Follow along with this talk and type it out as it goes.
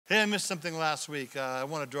Hey, I missed something last week. I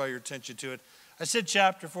want to draw your attention to it. I said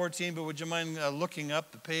chapter 14, but would you mind looking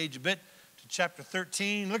up the page a bit to chapter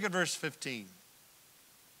 13? Look at verse 15.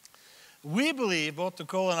 We believe, both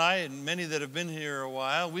Nicole and I and many that have been here a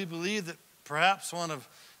while, we believe that perhaps one of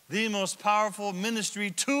the most powerful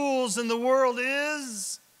ministry tools in the world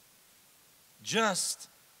is just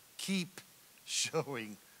keep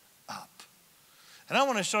showing up. And I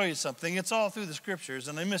want to show you something. It's all through the scriptures,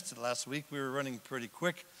 and I missed it last week. We were running pretty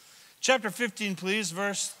quick. Chapter 15, please,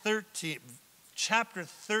 verse 13. Chapter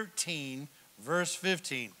 13, verse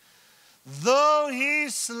 15. Though he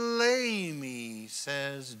slay me,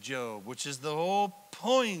 says Job, which is the whole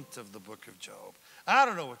point of the book of Job. I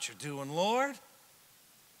don't know what you're doing, Lord,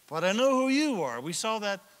 but I know who you are. We saw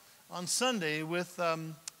that on Sunday with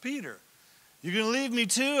Peter. You're going to leave me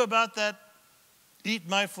too about that eat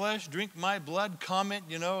my flesh, drink my blood comment,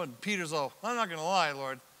 and Peter's all, I'm not going to lie,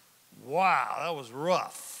 Lord. Wow, that was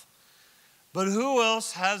rough. But who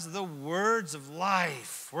else has the words of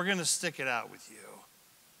life? We're going to stick it out with you.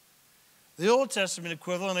 The Old Testament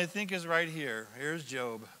equivalent, I think, is right here. Here's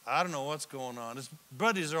Job. I don't know what's going on. His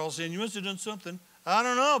buddies are all saying, you must have done something. I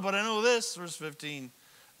don't know, but I know this, verse 15.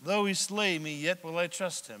 Though he slay me, yet will I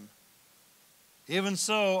trust him. Even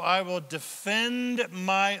so, I will defend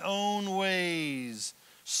my own ways.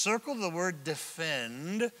 Circle the word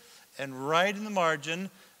defend and write in the margin,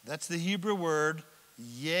 that's the Hebrew word,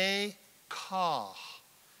 yeh-kah.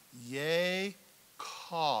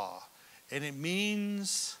 Yeh-kah. And it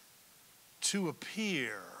means to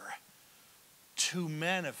appear, to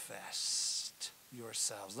manifest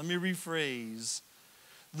yourselves. Let me rephrase.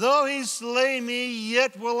 Though he slay me,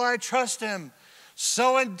 yet will I trust him.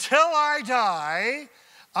 So until I die,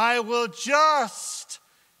 I will just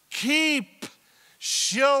keep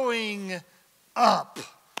showing up.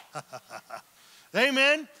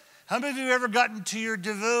 Amen? How many of you have ever gotten to your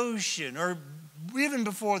devotion, or even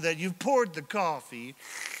before that, you've poured the coffee,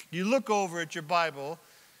 you look over at your Bible,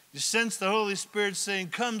 you sense the Holy Spirit saying,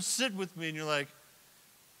 come sit with me, and you're like,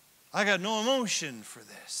 I got no emotion for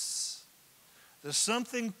this. There's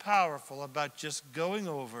something powerful about just going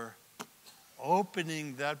over,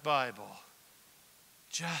 opening that Bible.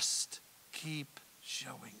 Just keep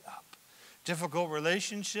showing up. Difficult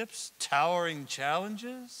relationships, towering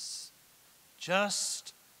challenges,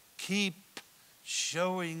 just keep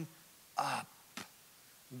showing up.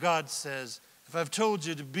 God says, if I've told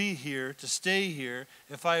you to be here, to stay here,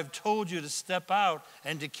 if I have told you to step out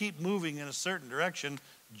and to keep moving in a certain direction,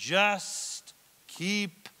 just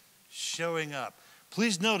keep showing up.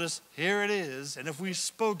 Please notice, here it is, and if we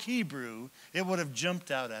spoke Hebrew, it would have jumped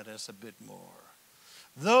out at us a bit more.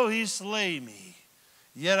 Though he slay me,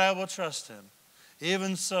 yet I will trust him.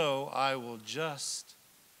 Even so, I will just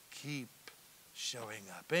keep showing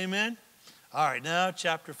up. Amen? All right, now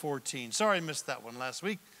chapter 14. Sorry I missed that one last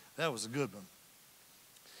week. That was a good one.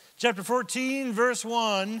 Chapter 14, verse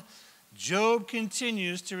 1, Job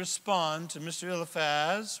continues to respond to Mr.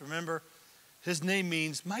 Eliphaz. Remember, his name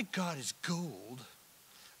means, my God is gold.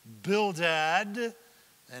 Bildad,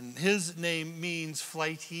 and his name means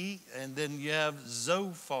flighty. And then you have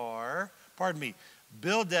Zophar. Pardon me.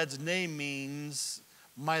 Bildad's name means,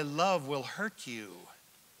 my love will hurt you.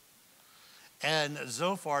 And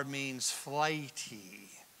Zophar means flighty.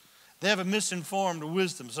 They have a misinformed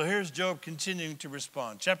wisdom. So here's Job continuing to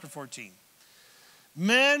respond. Chapter 14.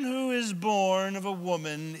 Man who is born of a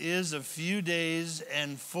woman is a few days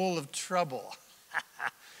and full of trouble.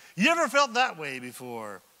 You ever felt that way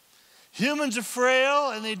before? Humans are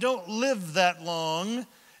frail and they don't live that long.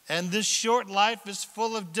 And this short life is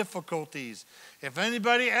full of difficulties. If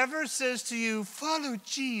anybody ever says to you, follow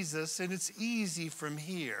Jesus and it's easy from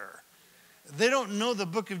here, they don't know the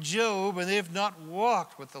book of Job and they have not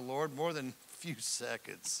walked with the Lord more than a few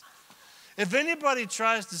seconds. If anybody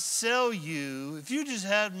tries to sell you, if you just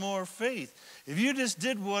had more faith, if you just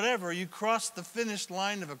did whatever, you crossed the finish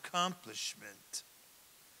line of accomplishment,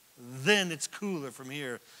 then it's cooler from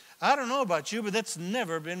here. I don't know about you, but that's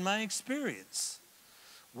never been my experience.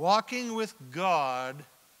 Walking with God,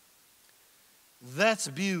 that's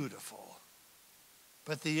beautiful.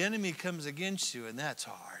 But the enemy comes against you, and that's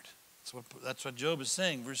hard. That's what Job is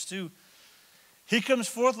saying. Verse 2, he comes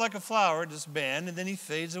forth like a flower, this band, and then he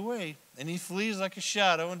fades away. And he flees like a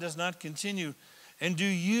shadow and does not continue. And do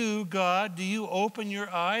you, God, do you open your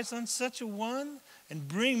eyes on such a one and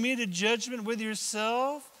bring me to judgment with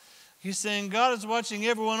yourself? He's saying God is watching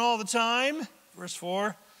everyone all the time. Verse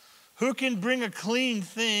 4, who can bring a clean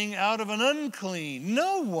thing out of an unclean?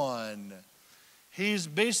 No one. He's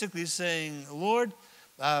basically saying, Lord,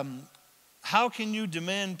 how can you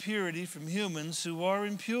demand purity from humans who are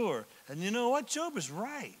impure? And you know what? Job is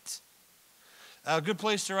right. A good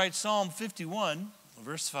place to write Psalm 51,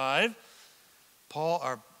 verse 5.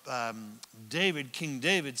 King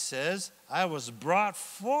David says, I was brought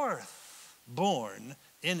forth, born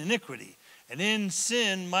in iniquity, and in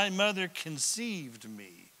sin my mother conceived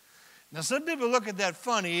me. Now some people look at that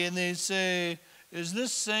funny and they say, is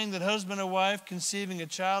this saying that husband and wife conceiving a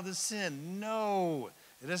child is sin? No,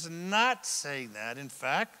 it is not saying that. In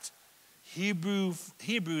fact, Hebrews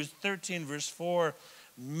 13 verse 4,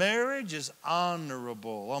 marriage is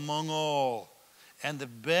honorable among all, and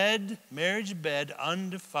the marriage bed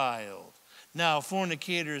undefiled. Now,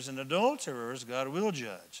 fornicators and adulterers God will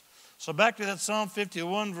judge. So back to that Psalm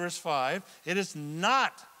 51 verse 5, it is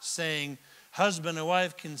not saying husband and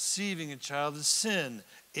wife conceiving a child is sin.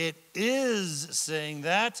 It is saying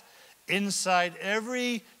that inside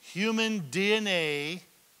every human DNA,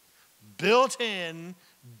 built in,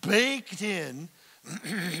 baked in,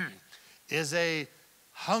 is a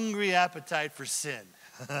hungry appetite for sin.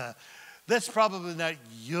 That's probably not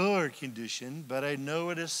your condition, but I know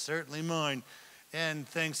it is certainly mine. And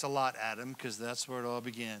thanks a lot, Adam, because that's where it all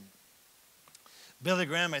began. Billy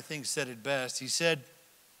Graham, I think, said it best. He said,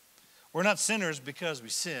 we're not sinners because we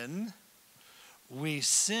sin. We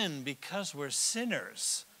sin because we're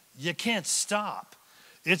sinners. You can't stop.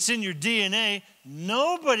 It's in your DNA.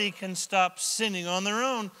 Nobody can stop sinning on their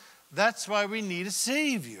own. That's why we need a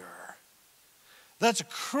Savior. That's a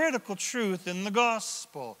critical truth in the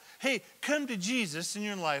gospel. Hey, come to Jesus and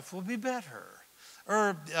your life will be better.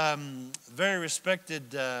 Or very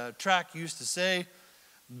respected track used to say,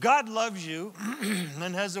 God loves you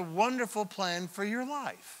and has a wonderful plan for your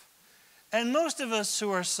life. And most of us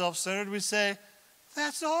who are self-centered, we say,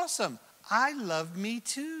 that's awesome. I love me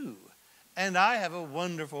too. And I have a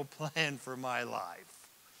wonderful plan for my life.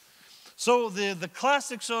 So the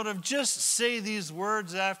classic sort of just say these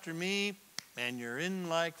words after me and you're in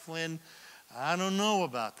like Flynn, I don't know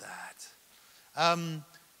about that.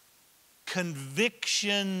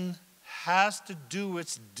 Conviction has to do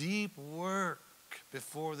its deep work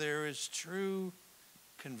before there is true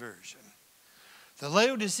conversion. The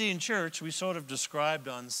Laodicean church we sort of described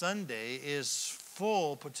on Sunday is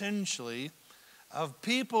full potentially of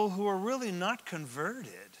people who are really not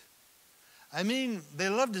converted. I mean, they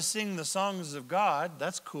love to sing the songs of God.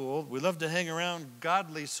 That's cool. We love to hang around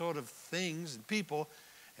godly sort of things and people.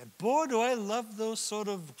 And boy, do I love those sort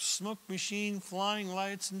of smoke machine, flying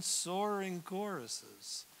lights, and soaring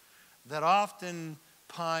choruses that often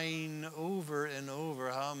pine over and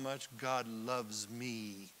over how much God loves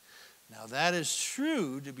me. Now, that is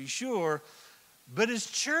true, to be sure, but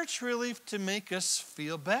is church really to make us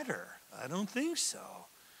feel better? I don't think so.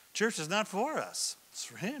 Church is not for us. It's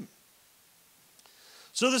for Him.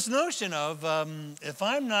 So this notion of if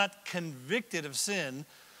I'm not convicted of sin,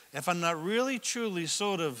 if I'm not really, truly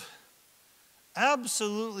sort of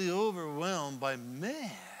absolutely overwhelmed by,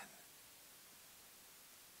 man,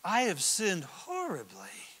 I have sinned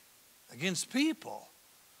horribly against people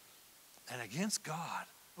and against God.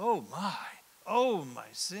 Oh my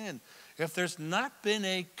sin. If there's not been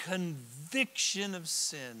a conviction of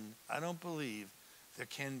sin, I don't believe there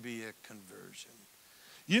can be a conversion.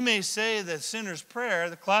 You may say the sinner's prayer,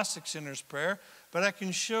 the classic sinner's prayer, but I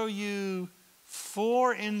can show you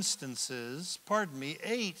 8 instances.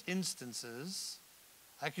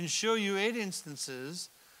 I can show you 8 instances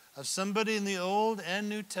of somebody in the Old and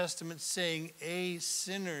New Testament saying a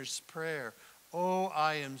sinner's prayer. Oh,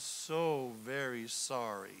 I am so very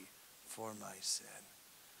sorry for my sin.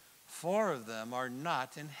 4 of them are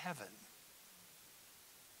not in heaven.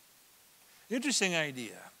 Interesting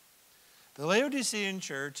idea. The Laodicean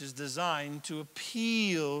church is designed to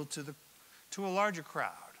appeal to a larger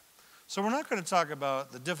crowd. So we're not going to talk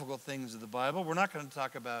about the difficult things of the Bible. We're not going to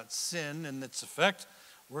talk about sin and its effect.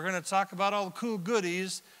 We're going to talk about all the cool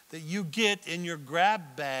goodies that you get in your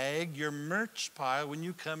grab bag, your merch pile when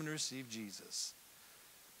you come and receive Jesus.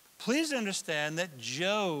 Please understand that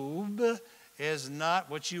Job is not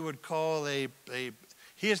what you would call he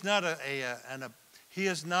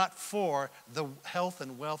is not for the health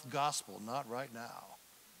and wealth gospel, not right now.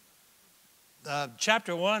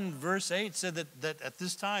 Chapter 1, verse 8 said that at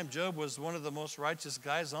this time, Job was one of the most righteous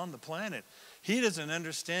guys on the planet. He doesn't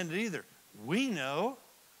understand it either. We know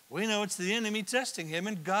it's the enemy testing him,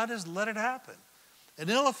 and God has let it happen. And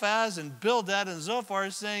Eliphaz and Bildad and Zophar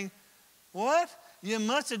are saying, what? You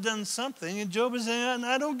must have done something. And Job is saying,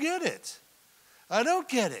 I don't get it. I don't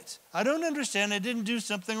get it. I don't understand. I didn't do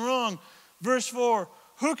something wrong. Verse 4,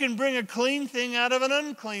 who can bring a clean thing out of an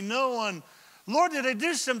unclean? No one. Lord, did I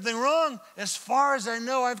do something wrong? As far as I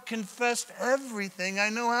know, I've confessed everything I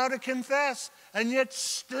know how to confess. And yet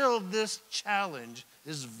still this challenge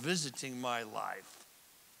is visiting my life.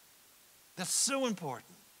 That's so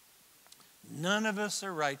important. None of us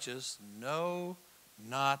are righteous. No,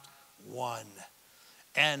 not one.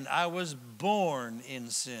 And I was born in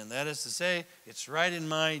sin. That is to say, it's right in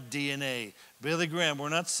my DNA. Billy Graham, we're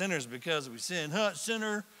not sinners because we sin.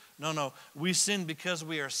 Sinner. No. We sin because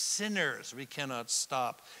we are sinners. We cannot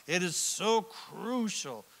stop. It is so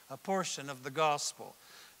crucial a portion of the gospel.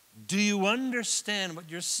 Do you understand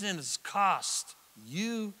what your sin has cost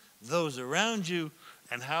you, those around you,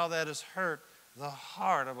 and how that has hurt the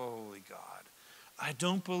heart of a holy God? I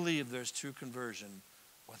don't believe there's true conversion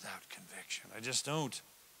without conviction. I just don't.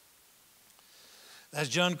 As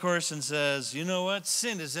John Corson says, you know what?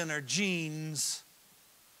 Sin is in our genes.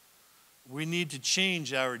 We need to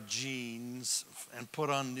change our genes and put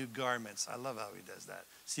on new garments. I love how he does that.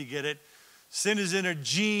 See, get it? Sin is in our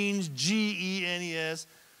genes, G-E-N-E-S.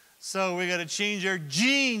 So we got to change our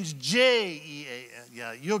genes, J-E-A-N.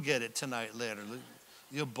 Yeah, you'll get it tonight, later.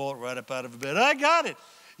 You'll bolt right up out of bed. I got it.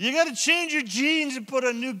 You got to change your genes and put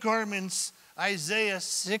on new garments. Isaiah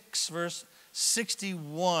 6, verse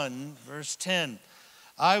 61, verse 10.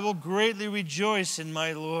 I will greatly rejoice in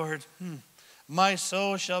my Lord. My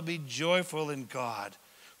soul shall be joyful in God,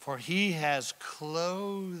 for he has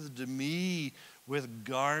clothed me with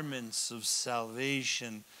garments of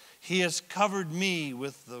salvation. He has covered me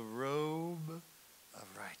with the robe of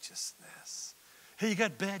righteousness. Hey, you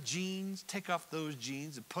got bad genes? Take off those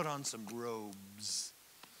genes and put on some robes.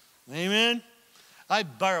 Amen? I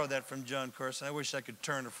borrowed that from John Corson. I wish I could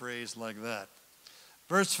turn a phrase like that.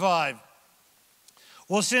 Verse 5.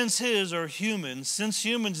 Well, since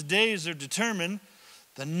humans' days are determined,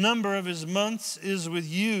 the number of his months is with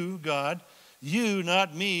you, God. You,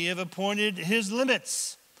 not me, have appointed his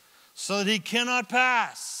limits so that he cannot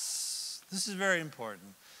pass. This is very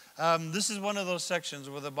important. This is one of those sections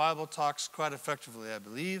where the Bible talks quite effectively, I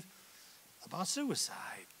believe, about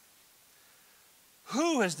suicide.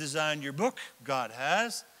 Who has designed your book? God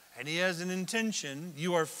has, and he has an intention.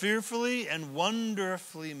 You are fearfully and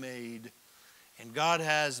wonderfully made. And God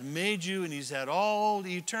has made you, and he's had all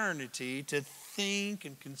eternity to think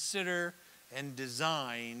and consider and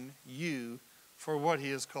design you for what he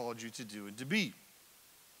has called you to do and to be.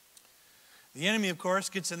 The enemy, of course,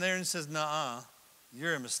 gets in there and says, "Nuh-uh,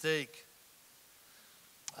 you're a mistake."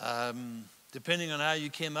 Depending on how you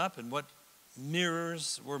came up and what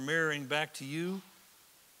mirrors were mirroring back to you,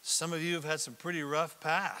 some of you have had some pretty rough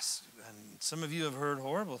past, and some of you have heard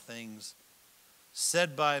horrible things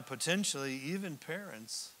said by potentially even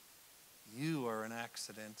parents. You are an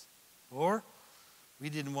accident. Or, we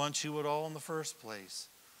didn't want you at all in the first place.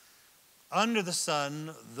 Under the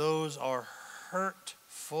sun, those are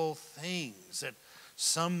hurtful things that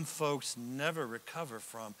some folks never recover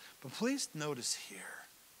from. But please notice here,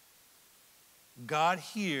 God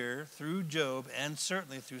here, through Job, and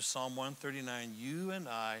certainly through Psalm 139, you and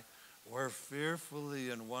I were fearfully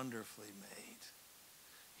and wonderfully made.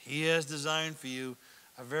 He has designed for you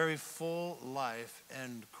a very full life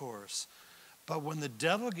and course. But when the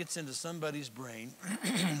devil gets into somebody's brain,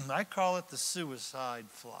 I call it the suicide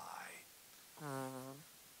fly.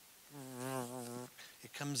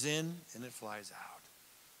 It comes in and it flies out.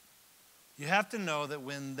 You have to know that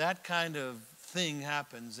when that kind of thing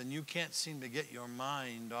happens and you can't seem to get your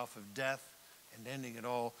mind off of death and ending it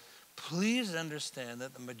all, please understand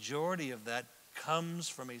that the majority of that comes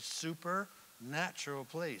from a supernatural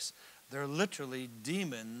place. They're literally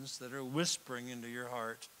demons that are whispering into your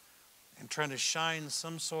heart and trying to shine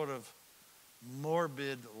some sort of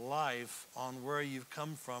morbid life on where you've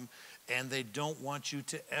come from, and they don't want you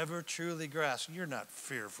to ever truly grasp you're not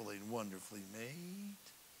fearfully and wonderfully made.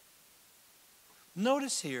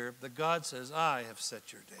 Notice here that God says, I have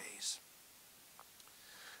set your days.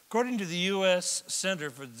 According to the U.S.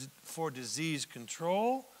 Center for Disease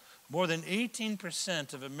Control, more than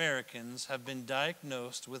 18% of Americans have been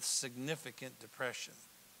diagnosed with significant depression.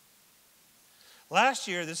 Last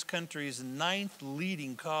year, this country's 9th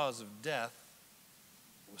leading cause of death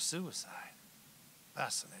was suicide.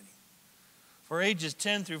 Fascinating. For ages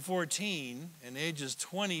 10 through 14 and ages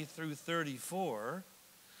 20 through 34,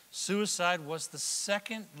 suicide was the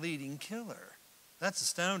 2nd leading killer. That's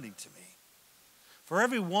astounding to me. For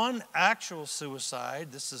every one actual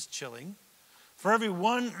suicide, this is chilling, for every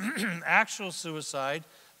one actual suicide,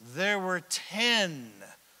 there were 10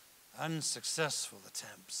 unsuccessful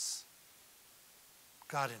attempts.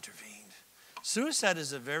 God intervened. Suicide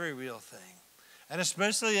is a very real thing. And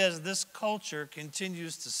especially as this culture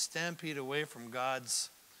continues to stampede away from God's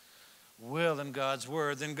will and God's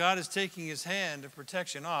word, then God is taking his hand of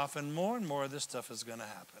protection off, and more of this stuff is going to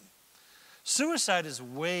happen. Suicide is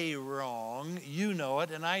way wrong. You know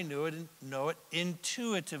it, and I know it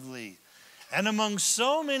intuitively. And among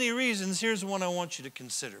so many reasons, here's one I want you to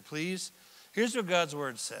consider, please. Here's what God's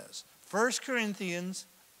word says. 1 Corinthians,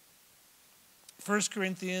 and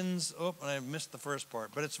I missed the first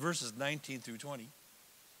part, but it's verses 19 through 20.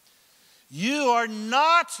 You are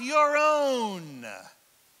not your own.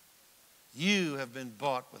 You have been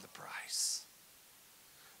bought with a price.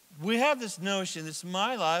 We have this notion, it's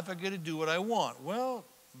my life, I get to do what I want. Well,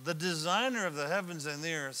 the designer of the heavens and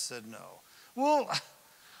the earth said no. Well,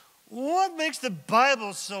 what makes the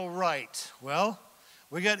Bible so right? Well,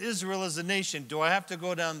 we got Israel as a nation. Do I have to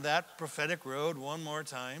go down that prophetic road one more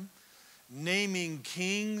time? Naming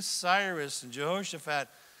King Cyrus and Jehoshaphat,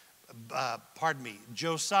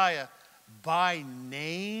 Josiah, by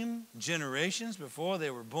name generations before they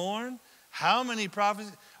were born? How many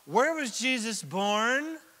prophets? Where was Jesus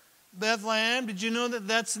born? Bethlehem. Did you know that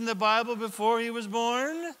that's in the Bible before he was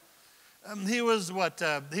born? He was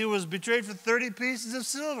he was betrayed for 30 pieces of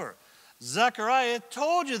silver. Zechariah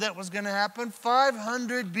told you that was going to happen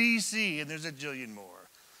 500 BC, and there's a jillion more.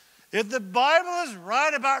 If the Bible is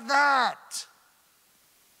right about that,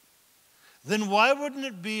 then why wouldn't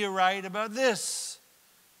it be right about this?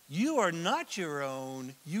 You are not your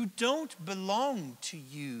own. You don't belong to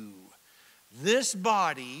you. This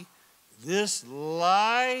body, this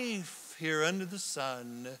life here under the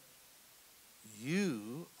sun,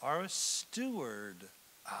 you are a steward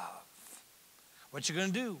of. What you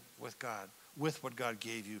going to do with God, with what God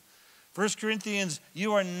gave you? 1 Corinthians,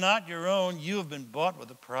 you are not your own. You have been bought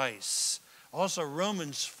with a price. Also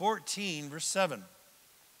Romans 14, verse 7.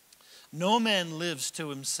 No man lives to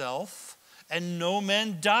himself, and no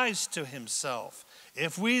man dies to himself.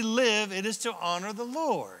 If we live, it is to honor the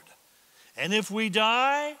Lord. And if we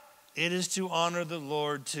die, it is to honor the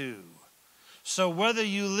Lord too. So whether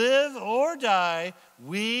you live or die,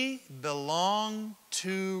 we belong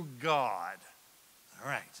to God. All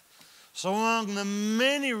right. So among the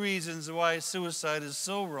many reasons why suicide is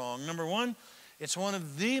so wrong, number one, it's one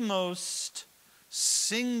of the most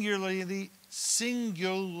singularly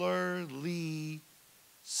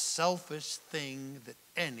selfish thing that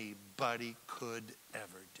anybody could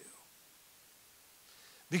ever do.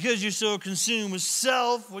 Because you're so consumed with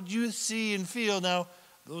self, what you see and feel. Now,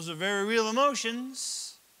 those are very real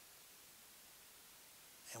emotions.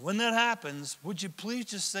 And when that happens, would you please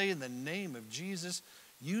just say, in the name of Jesus,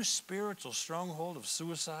 you spiritual stronghold of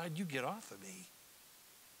suicide, you get off of me.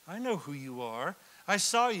 I know who you are. I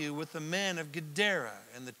saw you with the man of Gadara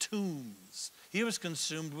and the tombs. He was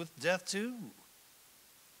consumed with death too.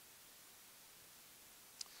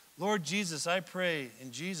 Lord Jesus, I pray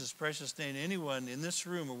in Jesus' precious name, anyone in this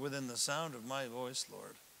room or within the sound of my voice,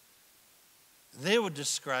 Lord, they would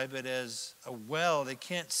describe it as a well they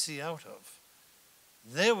can't see out of.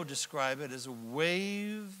 They would describe it as a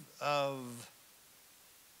wave of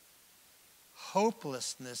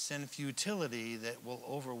hopelessness and futility that will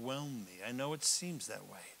overwhelm me. I know it seems that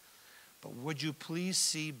way. But would you please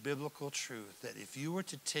see biblical truth that if you were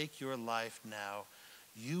to take your life now,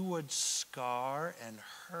 you would scar and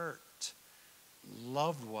hurt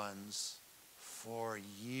loved ones for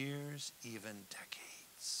years, even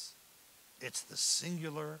decades. It's the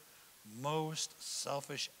singular, most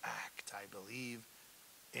selfish act, I believe,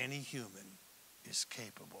 any human is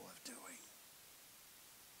capable of doing.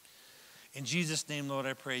 In Jesus' name, Lord,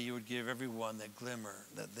 I pray you would give everyone that glimmer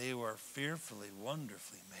that they were fearfully,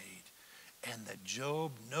 wonderfully made, and that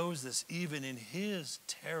Job knows this even in his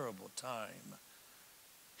terrible time.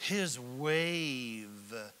 His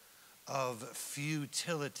wave of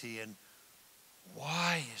futility and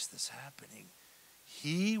why is this happening?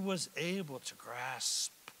 He was able to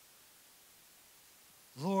grasp,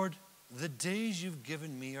 Lord, the days you've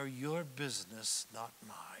given me are your business, not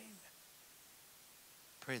mine.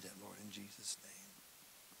 Pray that, Lord, in Jesus' name.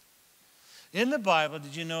 In the Bible,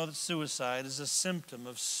 did you know that suicide is a symptom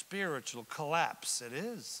of spiritual collapse? It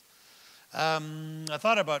is. I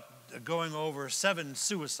thought about going over 7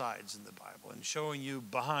 suicides in the Bible and showing you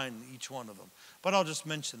behind each one of them. But I'll just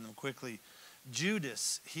mention them quickly.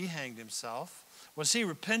 Judas, he hanged himself. Was he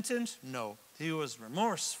repentant? No. He was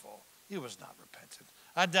remorseful. He was not repentant.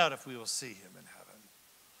 I doubt if we will see him in heaven.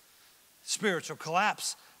 Spiritual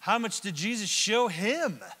collapse. How much did Jesus show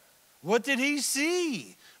him? What did he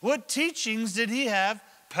see? What teachings did he have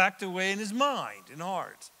packed away in his mind and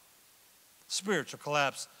heart? Spiritual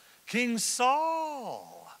collapse. King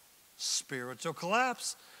Saul, spiritual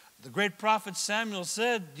collapse. The great prophet Samuel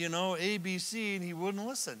said, ABC, and he wouldn't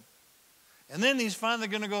listen. And then he's finally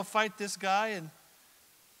going to go fight this guy,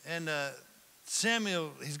 and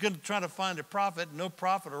Samuel, he's going to try to find a prophet, no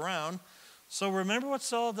prophet around. So remember what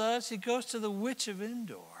Saul does? He goes to the witch of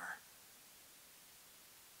Endor.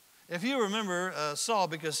 If you remember Saul,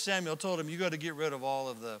 because Samuel told him, you got to get rid of all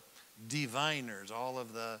of the diviners, all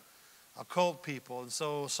of the occult people. And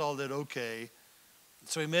so Saul did okay.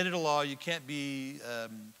 So he made it a law, you can't be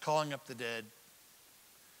calling up the dead.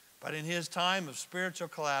 But in his time of spiritual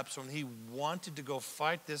collapse, when he wanted to go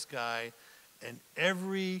fight this guy, and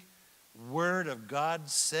every word of God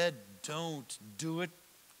said, don't do it,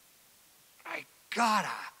 I gotta.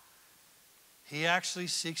 He actually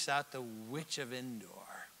seeks out the witch of Endor.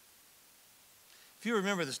 If you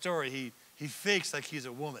remember the story, he fakes like he's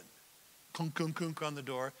a woman. Kunk, kunk, kunk on the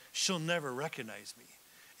door. She'll never recognize me.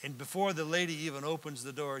 And before the lady even opens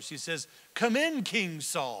the door, she says, come in, King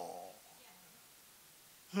Saul.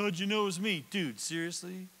 How'd you know it was me? Dude,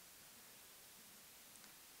 seriously?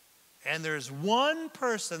 And there's one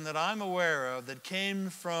person that I'm aware of that came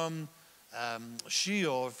from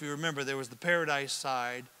Sheol. If you remember, there was the paradise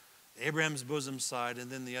side, Abraham's bosom side, and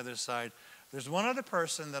then the other side. There's one other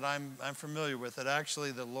person that I'm familiar with that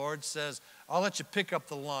actually the Lord says, I'll let you pick up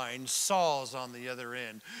the line. Saul's on the other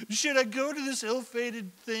end. Should I go to this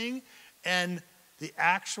ill-fated thing? And the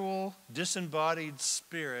actual disembodied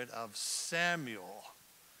spirit of Samuel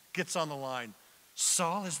gets on the line.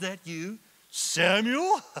 Saul, is that you?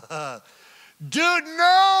 Samuel? Dude,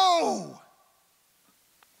 no!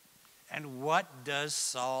 And what does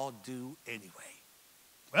Saul do anyway?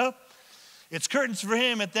 Well, it's curtains for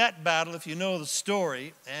him at that battle, if you know the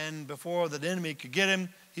story. And before the enemy could get him,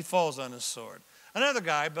 he falls on his sword. Another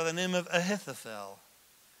guy by the name of Ahithophel.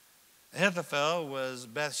 Ahithophel was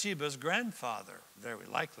Bathsheba's grandfather, very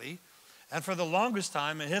likely. And for the longest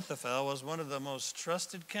time, Ahithophel was one of the most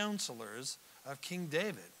trusted counselors of King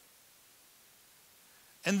David.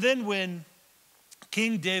 And then when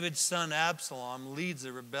King David's son Absalom leads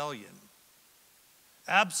a rebellion,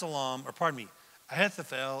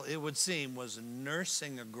 Ahithophel, it would seem, was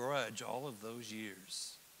nursing a grudge all of those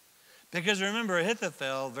years. Because remember,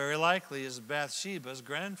 Ahithophel very likely is Bathsheba's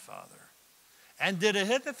grandfather. And did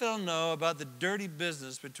Ahithophel know about the dirty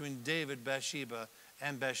business between David, Bathsheba,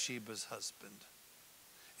 and Bathsheba's husband?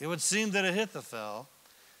 It would seem that Ahithophel,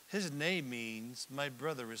 his name means, my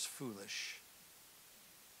brother is foolish.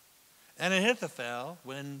 And Ahithophel,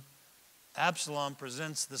 when Absalom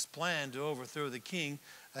presents this plan to overthrow the king,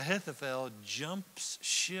 Ahithophel jumps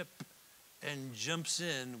ship and jumps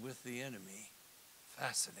in with the enemy.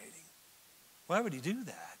 Fascinating. Why would he do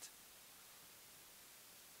that?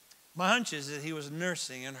 My hunch is that he was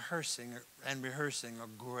nursing and rehearsing a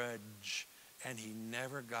grudge, and he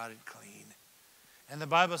never got it clean. And the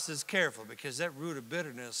Bible says careful, because that root of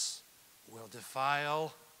bitterness will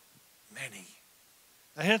defile many.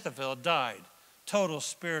 Ahithophel died. Total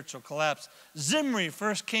spiritual collapse. Zimri,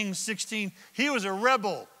 1 Kings 16, he was a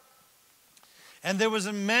rebel. And there was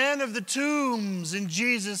a man of the tombs in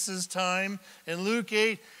Jesus' time in Luke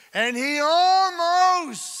 8, and he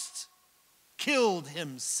almost killed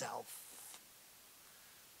himself.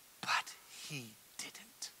 But he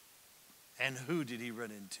didn't. And who did he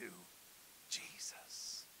run into?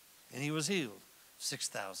 Jesus. And he was healed.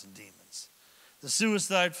 6,000 demons. The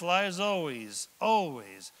suicide fly is always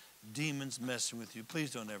demons messing with you.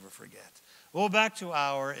 Please don't ever forget. Well, back to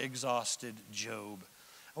our exhausted Job.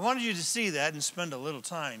 I wanted you to see that and spend a little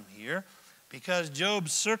time here because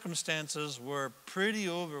Job's circumstances were pretty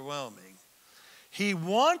overwhelming. He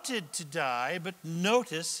wanted to die, but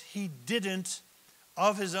notice he didn't,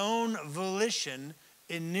 of his own volition,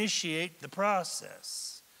 initiate the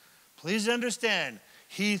process. Please understand,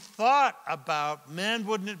 he thought about, man,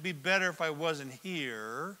 wouldn't it be better if I wasn't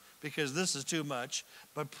here? Because this is too much.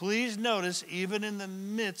 But please notice, even in the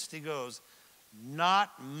midst, he goes,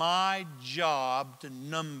 not my job to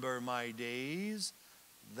number my days.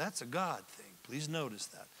 That's a God thing. Please notice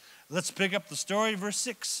that. Let's pick up the story, verse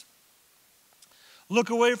 6. Look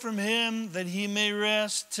away from him that he may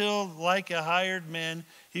rest till, like a hired man,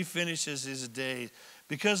 he finishes his day.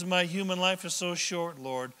 Because my human life is so short,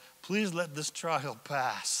 Lord, please let this trial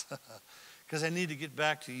pass. Because I need to get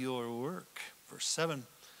back to your work. Verse 7.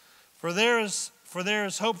 For there is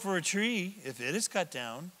hope for a tree, if it is cut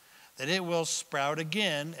down, that it will sprout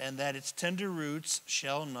again, and that its tender roots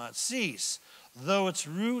shall not cease. Though its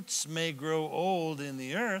roots may grow old in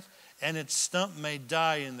the earth, and its stump may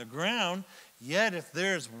die in the ground, yet if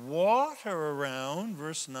there's water around,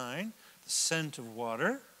 verse 9, the scent of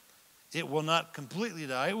water, it will not completely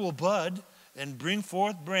die. It will bud and bring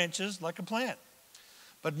forth branches like a plant.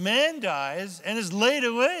 But man dies and is laid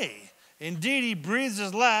away, Indeed, he breathes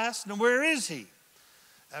his last, and where is he?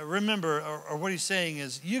 Remember, or what he's saying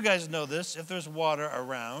is, you guys know this, if there's water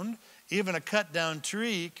around, even a cut down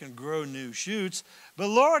tree can grow new shoots. But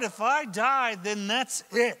Lord, if I die, then that's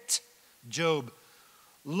it. Job,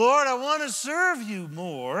 Lord, I want to serve you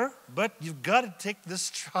more, but you've got to take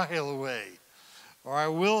this trial away, or I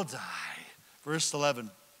will die. Verse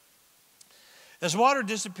 11. As water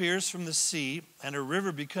disappears from the sea, and a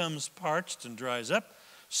river becomes parched and dries up,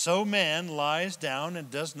 so man lies down and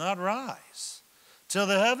does not rise. Till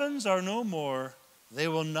the heavens are no more, they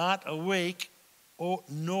will not awake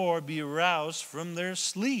nor be roused from their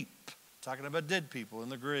sleep. Talking about dead people in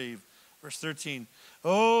the grave. Verse 13.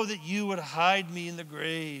 Oh, that you would hide me in the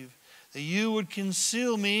grave, that you would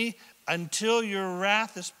conceal me until your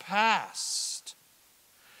wrath is past,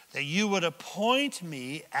 that you would appoint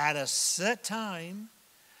me at a set time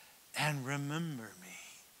and remember me.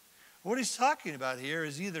 What he's talking about here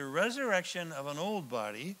is either resurrection of an old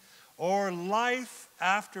body or life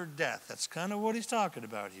after death. That's kind of what he's talking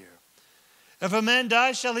about here. If a man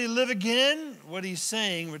dies, shall he live again? What he's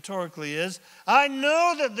saying rhetorically is, I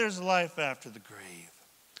know that there's life after the grave.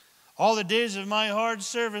 All the days of my hard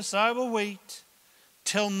service I will wait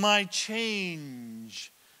till my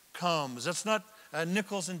change comes. That's not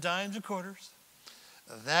nickels and dimes and quarters.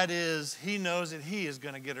 That is, he knows that he is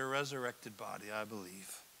going to get a resurrected body, I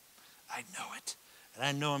believe. I know it. And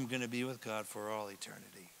I know I'm going to be with God for all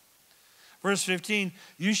eternity. Verse 15,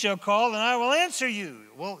 you shall call and I will answer you.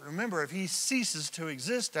 Well, remember, if he ceases to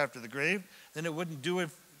exist after the grave, then it wouldn't do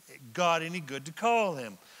God any good to call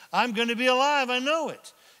him. I'm going to be alive, I know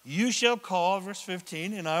it. You shall call, verse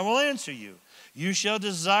 15, and I will answer you. You shall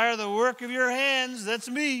desire the work of your hands, that's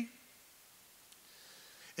me.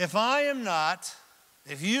 If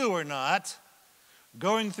you are not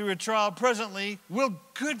going through a trial presently, well,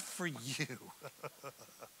 good for you.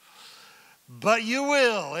 But you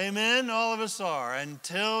will, amen? All of us are,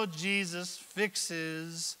 until Jesus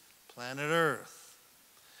fixes planet Earth.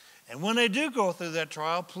 And when I do go through that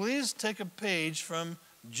trial, please take a page from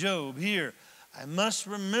Job here. I must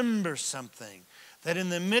remember something, that in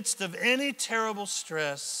the midst of any terrible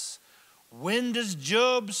stress, when does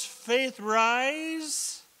Job's faith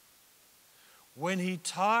rise? When he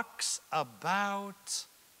talks about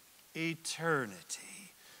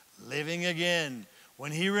eternity, living again,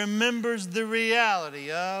 when he remembers the reality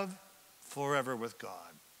of forever with God.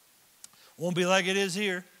 Won't be like it is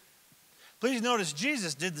here. Please notice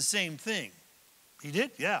Jesus did the same thing. He did?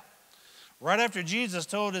 Yeah. Right after Jesus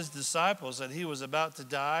told his disciples that he was about to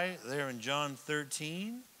die, there in John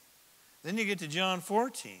 13, then you get to John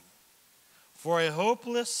 14. For a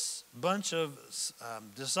hopeless bunch of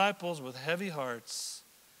disciples with heavy hearts,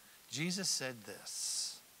 Jesus said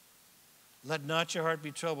this, let not your heart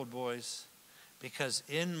be troubled, boys, because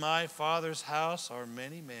in my Father's house are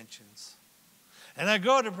many mansions. And I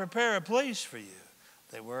go to prepare a place for you,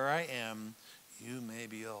 that where I am, you may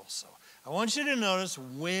be also. I want you to notice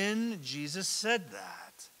when Jesus said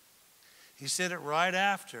that, he said it right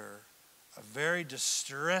after a very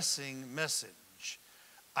distressing message.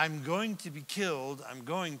 I'm going to be killed. I'm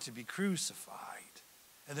going to be crucified.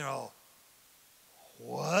 And they're all,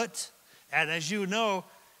 what? And as you know,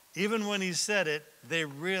 even when he said it, they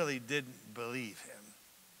really didn't believe him.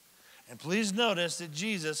 And please notice that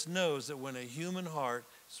Jesus knows that when a human heart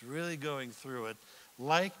is really going through it,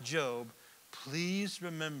 like Job, please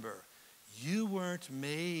remember, you weren't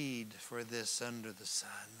made for this under the sun.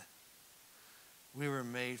 We were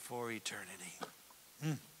made for eternity.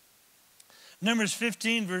 Numbers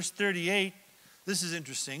 15, verse 38. This is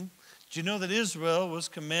interesting. Did you know that Israel was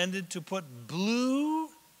commanded to put blue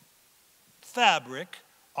fabric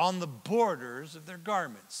on the borders of their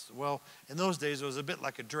garments? Well, in those days, it was a bit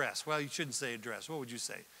like a dress. Well, you shouldn't say a dress. What would you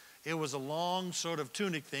say? It was a long sort of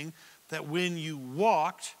tunic thing that when you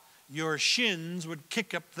walked, your shins would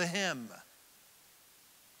kick up the hem.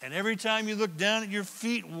 And every time you looked down at your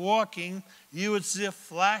feet walking, you would see a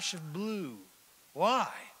flash of blue. Why?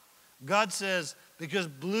 God says, because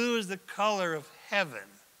blue is the color of heaven.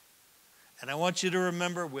 And I want you to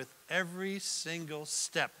remember with every single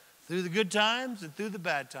step, through the good times and through the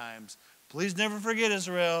bad times, please never forget,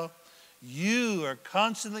 Israel, you are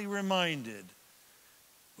constantly reminded,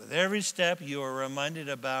 with every step you are reminded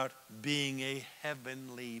about being a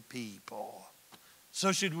heavenly people.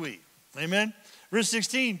 So should we. Amen? Verse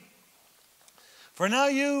 16. For now,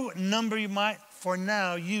 Lord, you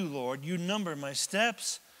number my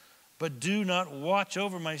steps, but do not watch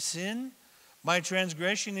over my sin. My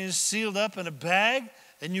transgression is sealed up in a bag,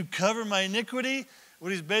 and you cover my iniquity.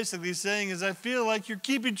 What he's basically saying is, I feel like you're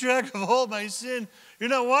keeping track of all my sin. You're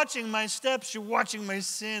not watching my steps, you're watching my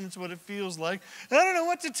sin. It's what it feels like. And I don't know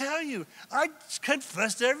what to tell you. I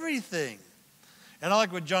confessed everything. And I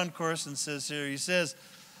like what John Corson says here. He says,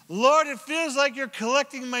 Lord, it feels like you're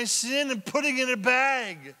collecting my sin and putting it in a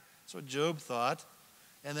bag. That's what Job thought.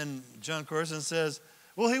 And then John Corson says,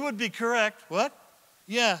 well, he would be correct. What?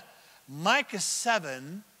 Yeah. Micah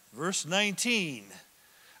 7, verse 19.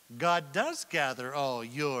 God does gather all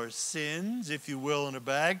your sins, if you will, in a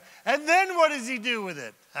bag. And then what does he do with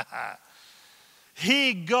it?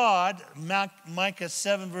 He, God, Micah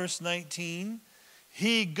 7, verse 19,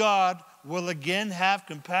 he, God, will again have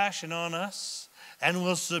compassion on us and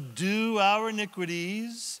will subdue our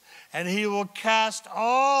iniquities, and he will cast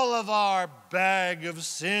all of our bag of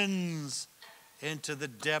sins into the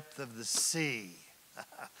depth of the sea.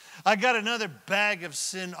 I got another bag of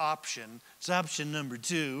sin option. It's option number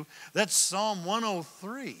 2. That's Psalm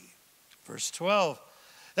 103, verse 12.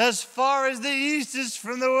 As far as the east is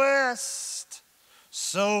from the west,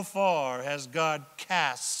 so far has God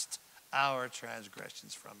cast our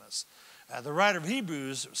transgressions from us. The writer of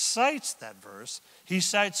Hebrews cites that verse. He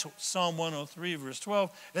cites Psalm 103, verse 12,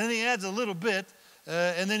 and then he adds a little bit,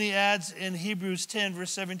 and then he adds in Hebrews 10,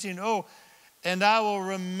 verse 17, oh, and I will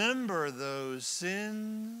remember those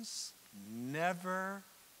sins never,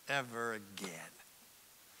 ever again.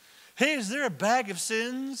 Hey, is there a bag of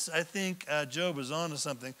sins? I think Job is on to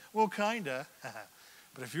something. Well, kind of.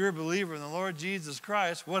 But if you're a believer in the Lord Jesus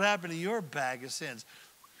Christ, what happened to your bag of sins?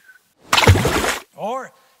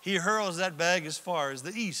 Or he hurls that bag as far as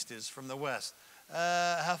the east is from the west.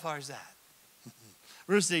 How far is that?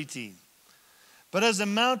 Verse 18. But as a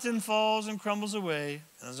mountain falls and crumbles away,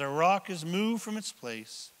 and as a rock is moved from its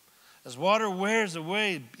place, as water wears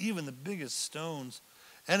away even the biggest stones,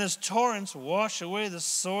 and as torrents wash away the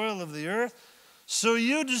soil of the earth, so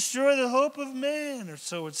you destroy the hope of man, or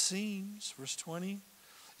so it seems. Verse 20.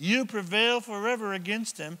 You prevail forever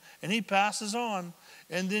against him, and he passes on.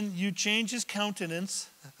 And then you change his countenance.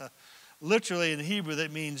 Literally in Hebrew,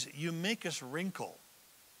 that means you make us wrinkle.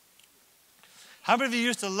 How many of you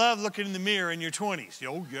used to love looking in the mirror in your 20s?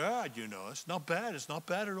 Oh, yeah, it's not bad. It's not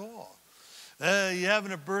bad at all. You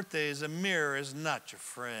having a birthday as a mirror is not your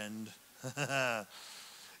friend.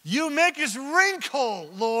 You make us wrinkle,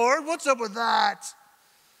 Lord. What's up with that?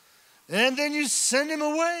 And then you send him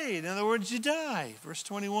away. In other words, you die. Verse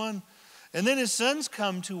 21. And then his sons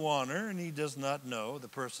come to honor, and he does not know the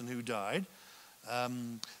person who died.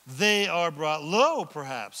 They are brought low,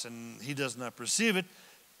 perhaps, and he does not perceive it.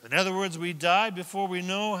 In other words, we die before we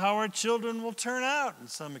know how our children will turn out on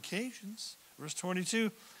some occasions. Verse 22,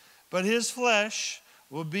 but his flesh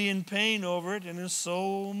will be in pain over it, and his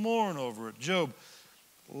soul will mourn over it. Job,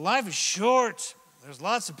 life is short. There's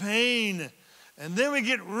lots of pain. And then we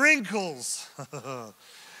get wrinkles.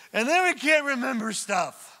 And then we can't remember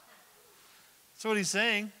stuff. That's what he's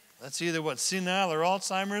saying. That's either what, senile or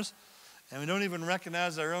Alzheimer's, and we don't even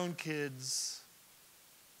recognize our own kids.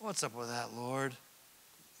 What's up with that, Lord?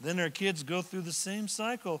 Then our kids go through the same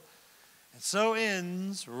cycle. And so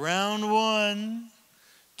ends round 1.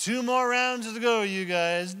 2 more rounds to go, you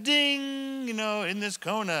guys. Ding! In this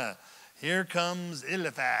Kona, here comes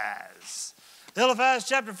Eliphaz. Eliphaz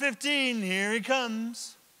chapter 15, here he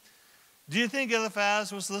comes. Do you think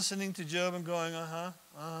Eliphaz was listening to Job and going,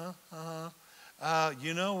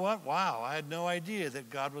 you know what? Wow, I had no idea that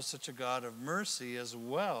God was such a God of mercy as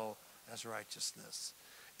well as righteousness.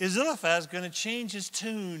 Is Eliphaz going to change his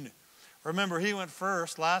tune? Remember, he went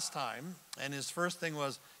first last time, and his first thing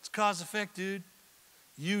was, it's cause effect, dude.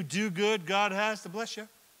 You do good, God has to bless you.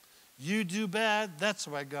 You do bad, that's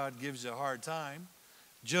why God gives you a hard time.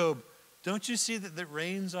 Job, don't you see that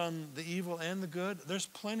rains on the evil and the good? There's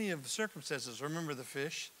plenty of circumstances. Remember the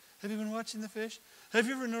fish? Have you been watching the fish? Have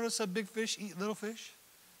you ever noticed how big fish eat little fish?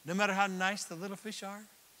 No matter how nice the little fish are?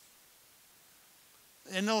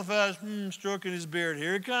 And Eliphaz, stroking his beard.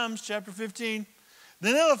 Here it comes, chapter 15.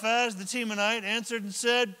 Then Eliphaz the Temanite answered and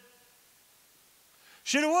said,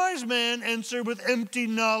 should a wise man answer with empty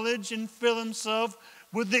knowledge and fill himself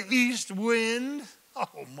with the east wind?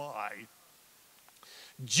 Oh my.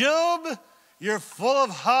 Job, you're full of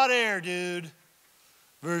hot air, dude.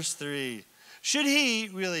 Verse 3. Should he,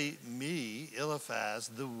 really me, Eliphaz,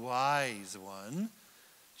 the wise one,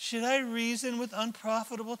 should I reason with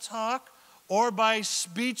unprofitable talk, or by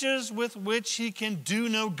speeches with which he can do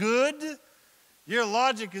no good? Your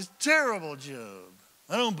logic is terrible, Job.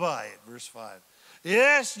 I don't buy it. Verse 5.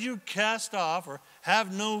 Yes, you cast off or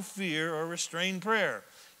have no fear or restrain prayer.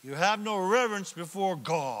 You have no reverence before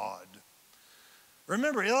God.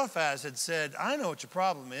 Remember, Eliphaz had said, I know what your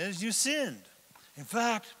problem is. You sinned. In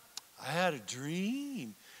fact, I had a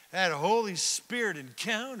dream, had a Holy Spirit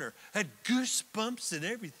encounter, had goosebumps and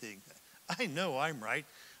everything. I know I'm right.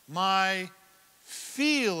 My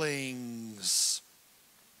feelings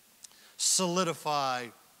solidify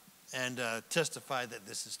and testify that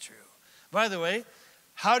this is true. By the way,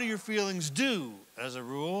 how do your feelings do, as a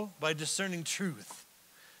rule? By discerning truth.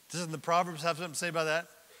 Doesn't the Proverbs have something to say about that?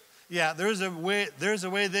 Yeah, there's a way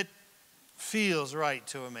that feels right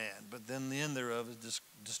to a man, but then the end thereof is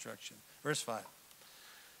destruction. Verse 5.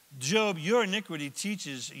 Job, your iniquity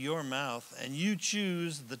teaches your mouth, and you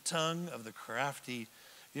choose the tongue of the crafty.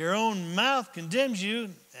 Your own mouth condemns you,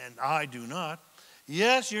 and I do not.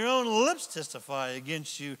 Yes, your own lips testify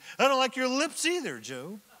against you. I don't like your lips either,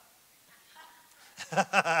 Job.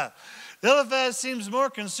 Eliphaz seems more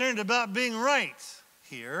concerned about being right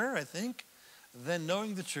here, I think, than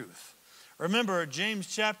knowing the truth. Remember, James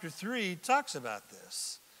chapter 3 talks about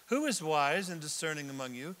this. Who is wise and discerning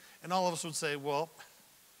among you? And all of us would say, well,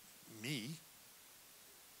 me.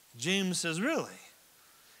 James says, really?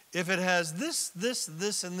 If it has this,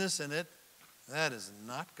 and this in it, that is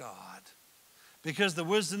not God. Because the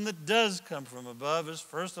wisdom that does come from above is,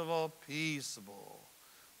 first of all, peaceable,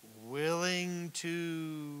 willing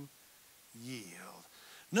to yield.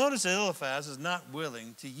 Notice that Eliphaz is not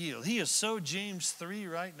willing to yield. He is so James 3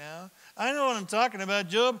 right now. I know what I'm talking about,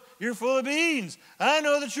 Job. You're full of beans. I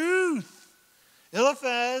know the truth.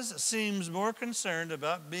 Eliphaz seems more concerned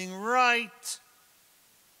about being right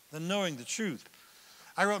than knowing the truth.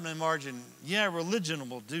 I wrote in my margin, yeah, religion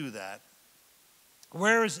will do that.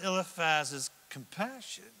 Where is Eliphaz's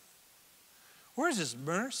compassion? Where's his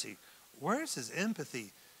mercy? Where's his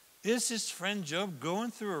empathy? Is his friend Job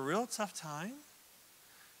going through a real tough time?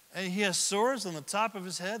 And he has sores on the top of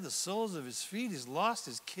his head, the soles of his feet. He's lost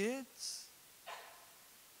his kids.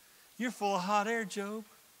 You're full of hot air, Job.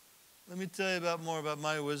 Let me tell you more about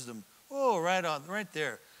my wisdom. Oh, right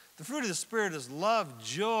there. The fruit of the Spirit is love,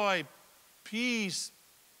 joy, peace,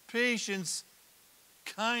 patience,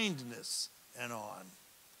 kindness, and on.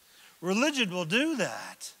 Religion will do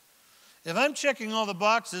that. If I'm checking all the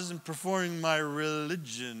boxes and performing my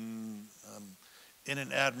religion in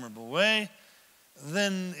an admirable way,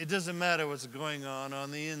 then it doesn't matter what's going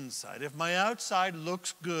on the inside. If my outside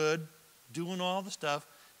looks good, doing all the stuff,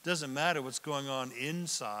 doesn't matter what's going on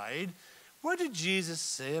inside. What did Jesus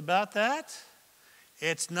say about that?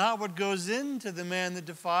 It's not what goes into the man that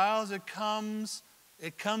defiles.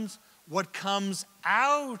 What comes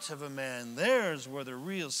out of a man. There's where the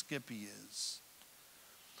real Skippy is.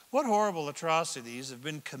 What horrible atrocities have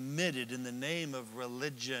been committed in the name of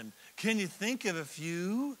religion? Can you think of a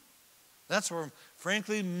few? That's where,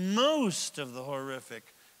 frankly, most of the horrific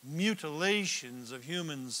mutilations of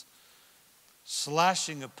humans,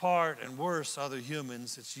 slashing apart and worse other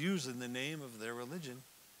humans, it's usually in the name of their religion.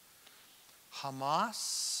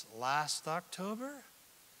 Hamas last October,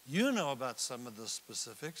 you know about some of the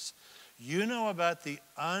specifics. You know about the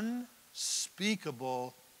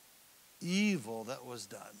unspeakable evil that was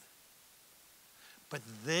done. But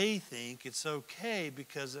they think it's okay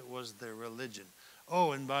because it was their religion.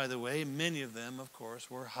 Oh, and by the way, many of them, of course,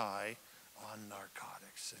 were high on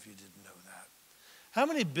narcotics, if you didn't know that. How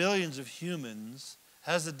many billions of humans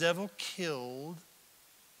has the devil killed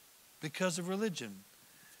because of religion?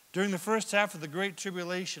 During the first half of the Great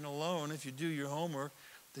Tribulation alone, if you do your homework,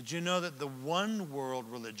 did you know that the one world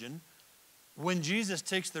religion, when Jesus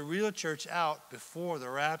takes the real church out before the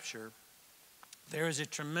rapture, there is a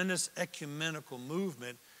tremendous ecumenical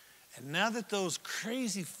movement. And now that those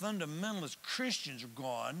crazy fundamentalist Christians are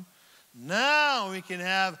gone, now we can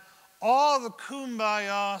have all the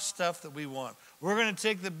kumbaya stuff that we want. We're going to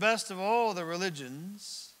take the best of all the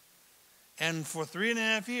religions, and for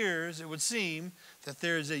 3.5 years, it would seem that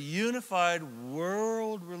there is a unified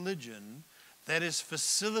world religion that is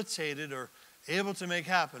facilitated or able to make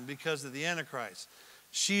happen because of the Antichrist.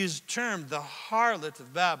 She is termed the harlot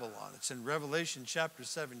of Babylon. It's in Revelation chapter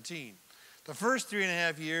 17. The first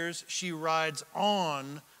 3.5 years, she rides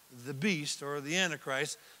on the beast or the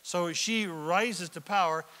Antichrist. So she rises to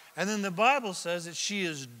power. And then the Bible says that she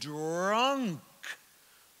is drunk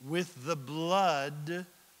with the blood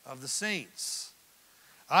of the saints.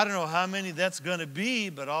 I don't know how many that's going to be,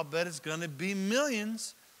 but I'll bet it's going to be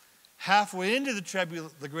millions. Halfway into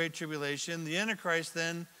the Great Tribulation, the Antichrist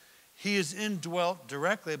then, he is indwelt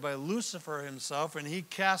directly by Lucifer himself, and he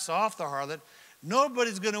casts off the harlot.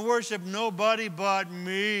 Nobody's going to worship nobody but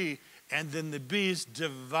me. And then the beast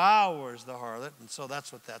devours the harlot, and so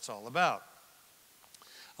that's what that's all about.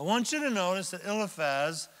 I want you to notice that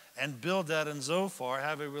Eliphaz and Bildad and Zophar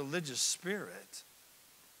have a religious spirit.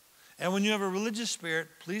 And when you have a religious spirit,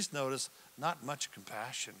 please notice, not much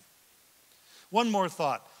compassion. One more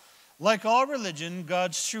thought. Like all religion,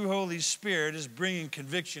 God's true Holy Spirit is bringing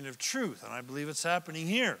conviction of truth, and I believe it's happening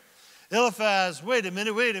here. Eliphaz, wait a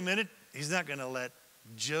minute. He's not going to let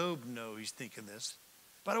Job know he's thinking this.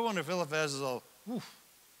 But I wonder if Eliphaz is all, oof.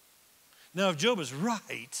 Now, if Job is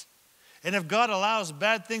right, and if God allows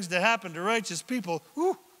bad things to happen to righteous people,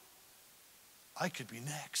 ooh, I could be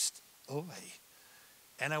next. Oh,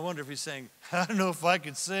 and I wonder if he's saying, I don't know if I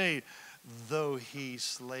could say, though he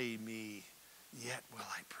slay me, yet will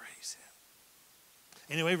I praise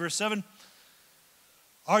him. Anyway, verse 7.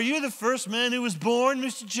 Are you the first man who was born,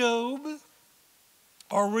 Mr. Job?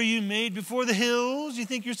 Or were you made before the hills? You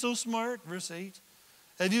think you're so smart? Verse 8.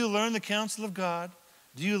 Have you learned the counsel of God?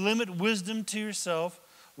 Do you limit wisdom to yourself?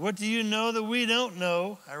 What do you know that we don't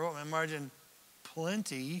know? I wrote my margin,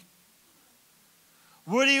 plenty.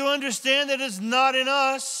 What do you understand that is not in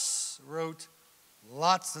us? Wrote,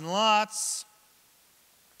 lots and lots.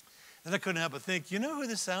 And I couldn't help but think, you know who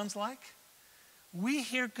this sounds like? We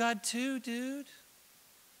hear God too, dude.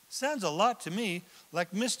 Sounds a lot to me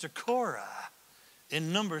like Mr. Korah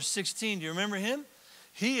in Numbers 16. Do you remember him?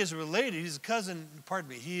 He is related. He's a cousin,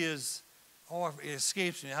 he is, it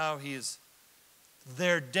escapes me how he is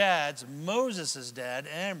their dads, Moses' dad,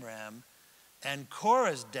 Amram, and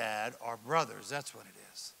Korah's dad are brothers. That's what it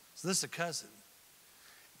is. So this is a cousin.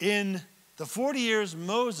 In the 40 years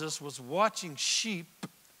Moses was watching sheep,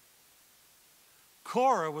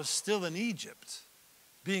 Korah was still in Egypt,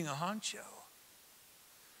 being a honcho.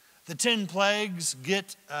 The 10 plagues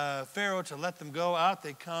get Pharaoh to let them go out.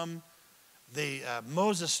 They come.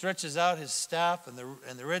 Moses stretches out his staff and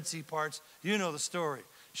the Red Sea parts. You know the story.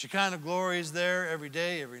 Shekinah glory is there every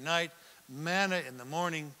day, every night. Manna in the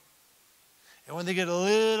morning. And when they get a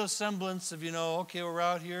little semblance of, okay, we're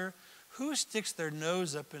out here, who sticks their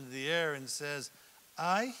nose up into the air and says,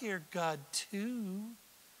 I hear God too.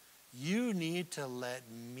 You need to let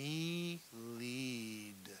me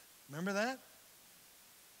lead. Remember that?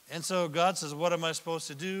 And so God says, what am I supposed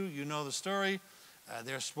to do? You know the story.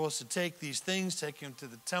 They're supposed to take these things, take him to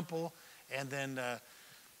the temple, and then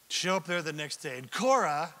show up there the next day. And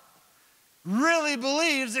Korah really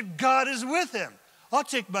believes that God is with him. I'll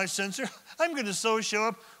take my censer. I'm going to show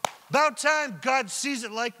up. About time God sees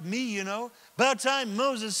it like me, About time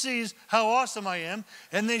Moses sees how awesome I am.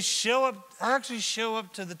 And they show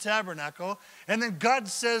up to the tabernacle. And then God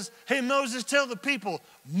says, hey, Moses, tell the people,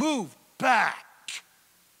 move back.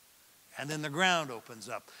 And then the ground opens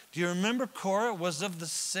up. Do you remember Korah was of the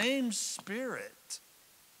same spirit?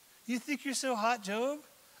 You think you're so hot, Job?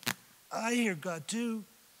 I hear God too.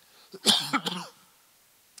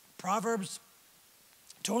 Proverbs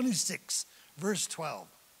 26, verse 12.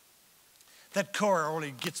 That Korah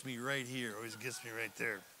only gets me right here, always gets me right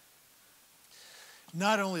there.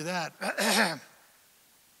 Not only that,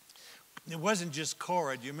 it wasn't just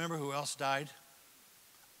Korah. Do you remember who else died?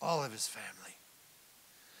 All of his family.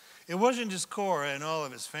 It wasn't just Korah and all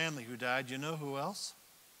of his family who died. You know who else?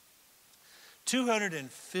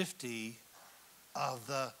 250 of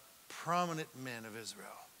the prominent men of Israel.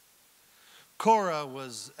 Korah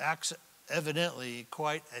was evidently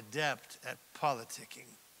quite adept at politicking.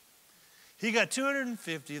 He got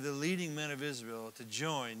 250 of the leading men of Israel to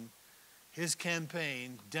join his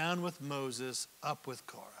campaign, down with Moses, up with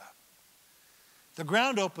Korah. The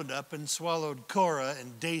ground opened up and swallowed Korah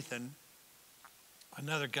and Dathan,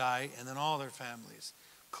 another guy, and then all their families,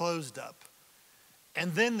 closed up.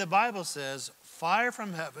 And then the Bible says, fire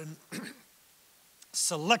from heaven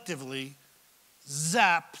selectively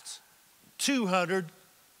zapped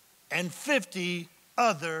 250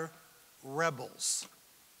 other rebels.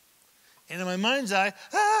 And in my mind's eye,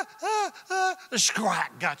 the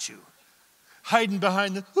scrack got you. Hiding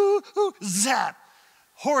behind the zap.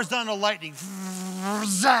 Horizontal lightning,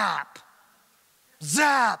 zap,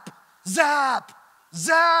 zap, zap,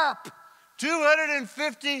 zap.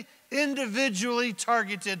 250 individually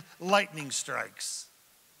targeted lightning strikes.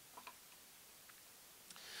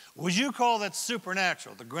 Would you call that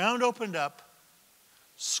supernatural? The ground opened up,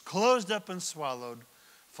 closed up and swallowed,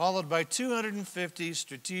 followed by 250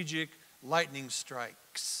 strategic lightning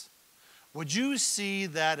strikes. Would you see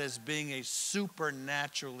that as being a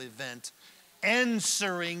supernatural event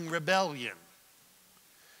answering rebellion?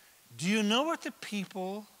 Do you know what the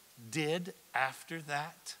people did after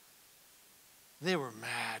that? They were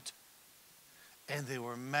mad. And they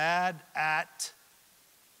were mad at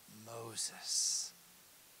Moses.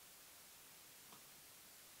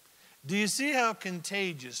 Do you see how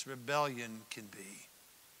contagious rebellion can be?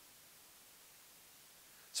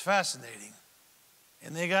 It's fascinating.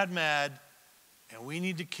 And they got mad, and we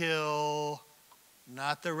need to kill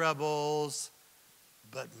not the rebels,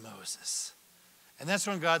 but Moses. And that's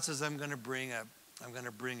when God says, I'm going to bring a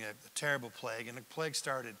terrible plague. And the plague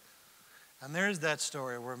started. And there's that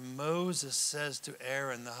story where Moses says to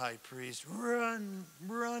Aaron, the high priest, run,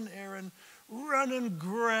 Aaron, run and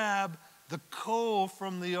grab the coal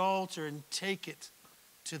from the altar and take it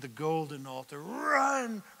to the golden altar.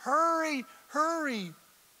 Run, hurry, hurry.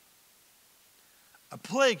 A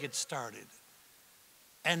plague had started,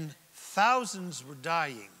 and thousands were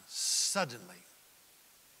dying suddenly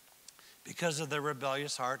because of their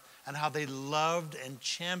rebellious heart and how they loved and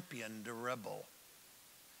championed a rebel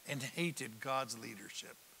and hated God's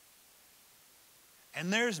leadership.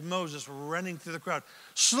 And there's Moses running through the crowd.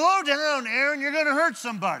 Slow down, Aaron, you're going to hurt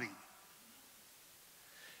somebody.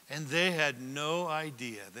 And they had no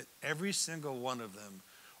idea that every single one of them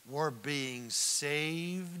were being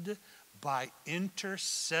saved by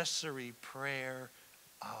intercessory prayer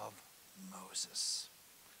of Moses,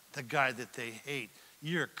 the guy that they hate.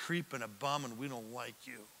 You're a creep and a bum and we don't like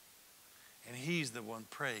you. And he's the one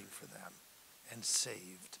praying for them and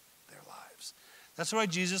saved their lives. That's why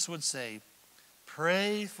Jesus would say,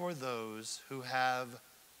 pray for those who have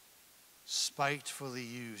spitefully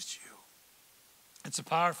used you. It's a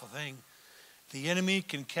powerful thing. The enemy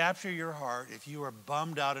can capture your heart if you are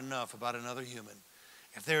bummed out enough about another human.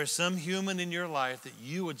 If there is some human in your life that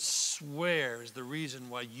you would swear is the reason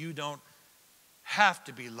why you don't have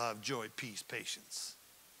to be love, joy, peace, patience.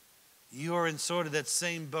 You are in sort of that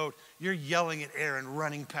same boat. You're yelling at Aaron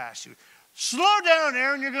running past you. Slow down,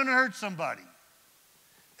 Aaron, you're going to hurt somebody.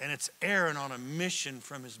 And it's Aaron on a mission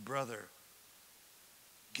from his brother.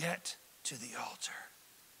 Get to the altar.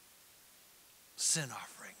 Sin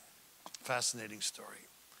offering. Fascinating story.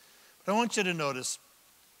 But I want you to notice,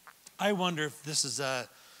 I wonder if this is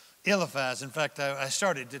Eliphaz. In fact, I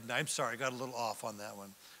started, didn't I? I'm sorry, I got a little off on that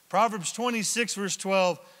one. Proverbs 26, verse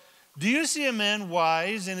 12. Do you see a man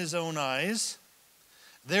wise in his own eyes?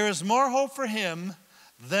 There is more hope for him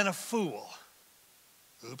than a fool.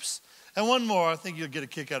 Oops. And one more, I think you'll get a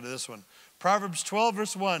kick out of this one. Proverbs 12,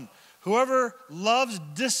 verse 1. Whoever loves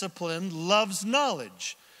discipline loves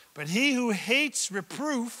knowledge, but he who hates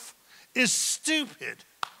reproof is stupid.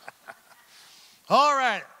 All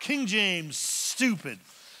right, King James, stupid.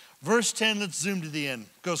 Verse 10, let's zoom to the end.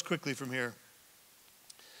 Goes quickly from here.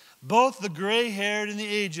 Both the gray-haired and the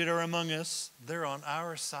aged are among us. They're on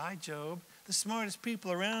our side, Job. The smartest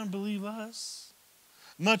people around believe us.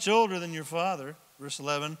 Much older than your father. Verse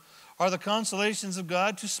 11. Are the consolations of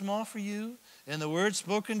God too small for you? And the word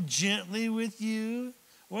spoken gently with you?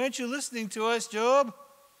 Why aren't you listening to us, Job?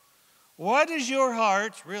 Why does your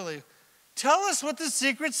heart, really, tell us what the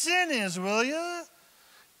secret sin is, will you?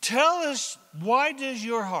 Tell us, why does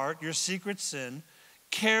your heart, your secret sin,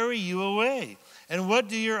 carry you away? And what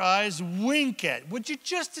do your eyes wink at? Would you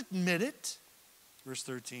just admit it? Verse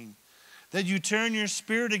 13. That you turn your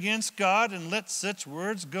spirit against God and let such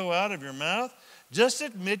words go out of your mouth? Just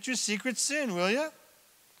admit your secret sin, will you?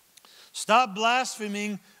 Stop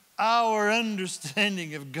blaspheming our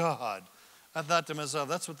understanding of God. I thought to myself,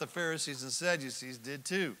 that's what the Pharisees and Sadducees did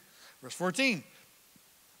too. Verse 14.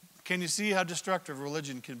 Can you see how destructive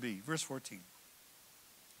religion can be? Verse 14.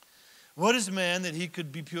 What is man that he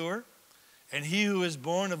could be pure? And he who is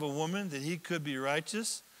born of a woman that he could be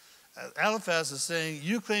righteous? Eliphaz is saying,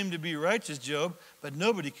 you claim to be righteous, Job, but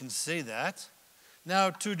nobody can say that. Now,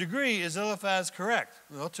 to a degree, is Eliphaz correct?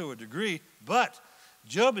 Well, to a degree, but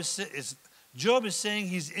Job is saying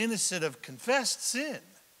he's innocent of confessed sin.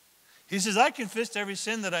 He says, I confessed every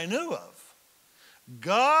sin that I knew of.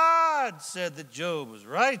 God said that Job was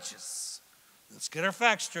righteous. Let's get our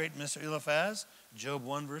facts straight, Mr. Eliphaz. Job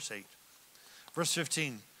 1, verse 8. Verse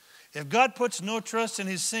 15. If God puts no trust in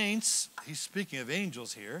his saints, he's speaking of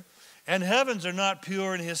angels here, and heavens are not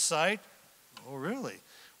pure in his sight. Oh, really?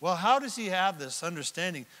 Well, how does he have this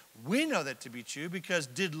understanding? We know that to be true because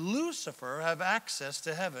did Lucifer have access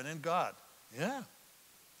to heaven and God? Yeah.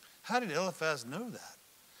 How did Eliphaz know that?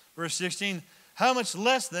 Verse 16, how much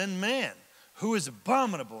less than man, who is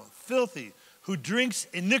abominable and filthy, who drinks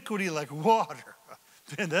iniquity like water.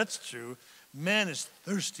 Man, that's true. Man is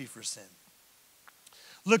thirsty for sin.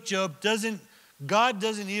 Look, Job, God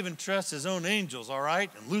doesn't even trust his own angels, all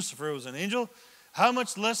right? And Lucifer was an angel. How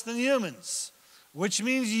much less than humans? Which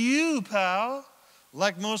means you, pal,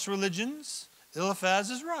 like most religions,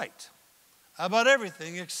 Eliphaz is right about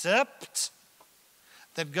everything except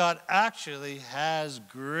that God actually has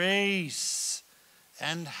grace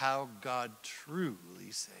and how God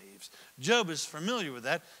truly saves. Job is familiar with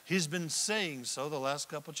that. He's been saying so the last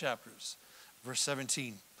couple chapters. Verse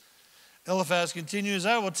 17. Eliphaz continues,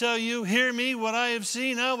 I will tell you, hear me, what I have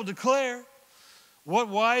seen I will declare. What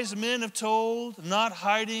wise men have told, not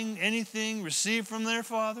hiding anything received from their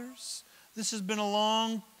fathers. This has been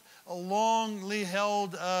a longly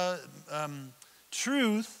held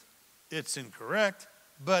truth. It's incorrect,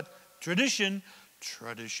 but tradition,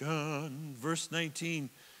 verse 19,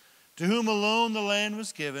 to whom alone the land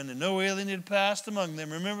was given, and no alien had passed among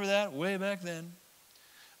them. Remember that way back then?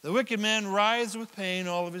 The wicked man writhes with pain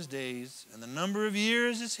all of his days, and the number of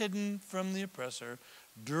years is hidden from the oppressor.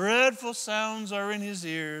 Dreadful sounds are in his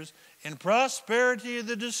ears, and prosperity of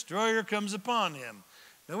the destroyer comes upon him.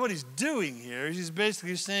 Now what he's doing here is he's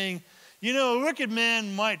basically saying, you know, a wicked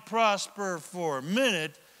man might prosper for a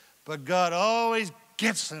minute, but God always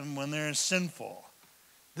gets them when they're sinful.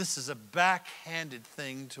 This is a backhanded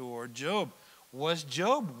thing toward Job. Was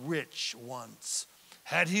Job rich once?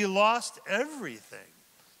 Had he lost everything?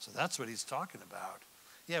 So that's what he's talking about.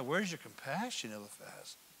 Yeah, where's your compassion,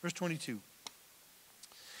 Eliphaz? Verse 22.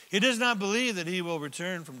 He does not believe that he will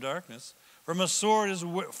return from darkness, for a sword is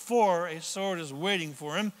waiting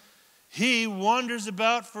for him. He wanders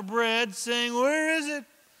about for bread, saying, where is it?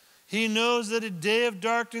 He knows that a day of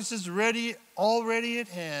darkness is already at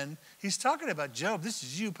hand. He's talking about Job. This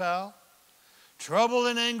is you, pal. Trouble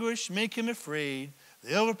and anguish make him afraid.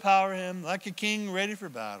 They overpower him like a king ready for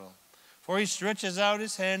battle. For he stretches out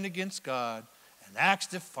his hand against God and acts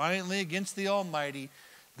defiantly against the Almighty.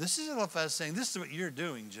 This is Eliphaz saying, this is what you're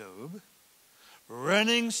doing, Job.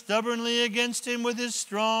 Running stubbornly against him with his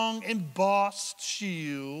strong, embossed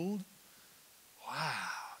shield. Wow.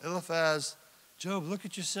 Eliphaz, Job, look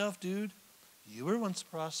at yourself, dude. You were once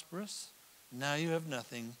prosperous. Now you have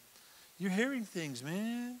nothing. You're hearing things,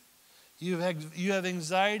 man. You have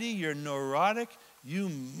anxiety. You're neurotic. You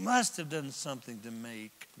must have done something to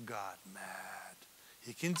make God mad.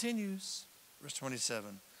 He continues, verse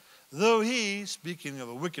 27. Though he, speaking of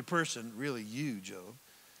a wicked person, really you, Job,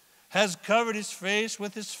 has covered his face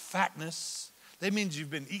with his fatness. That means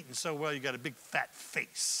you've been eating so well you got a big fat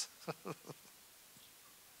face.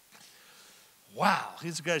 Wow,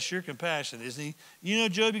 he's got sheer compassion, isn't he? You know,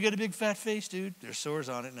 Job, you got a big fat face, dude. There's sores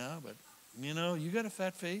on it now, but you know, you got a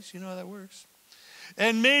fat face. You know how that works.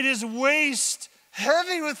 And made his waist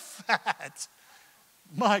heavy with fat.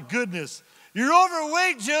 My goodness. You're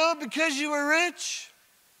overweight, Job, because you were rich.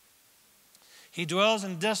 He dwells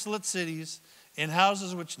in desolate cities, in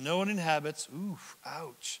houses which no one inhabits. Oof,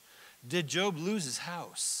 ouch. Did Job lose his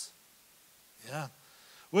house? Yeah.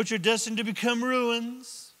 Which are destined to become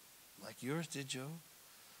ruins, like yours did, Job.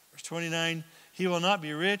 Verse 29, he will not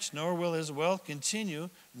be rich, nor will his wealth continue,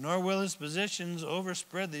 nor will his possessions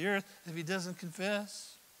overspread the earth if he doesn't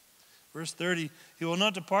confess. Verse 30, he will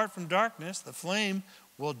not depart from darkness. The flame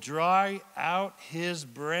will dry out his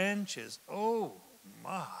branches. Oh,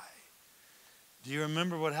 my. Do you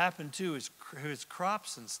remember what happened to his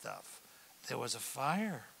crops and stuff? There was a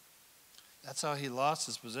fire. That's how he lost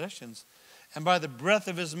his possessions. And by the breath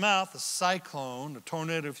of his mouth, a cyclone, a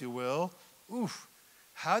tornado, if you will. Oof,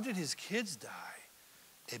 how did his kids die?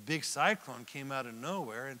 A big cyclone came out of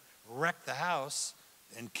nowhere and wrecked the house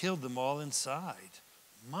and killed them all inside.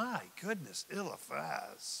 My goodness,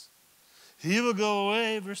 Eliphaz. He will go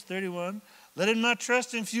away, verse 31. Let him not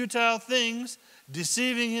trust in futile things.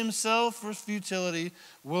 Deceiving himself for futility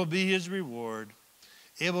will be his reward.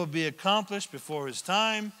 It will be accomplished before his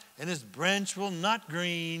time, and his branch will not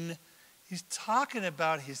green. He's talking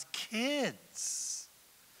about his kids.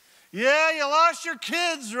 Yeah, you lost your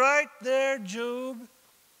kids right there, Job.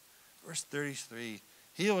 Verse 33,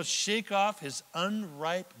 he will shake off his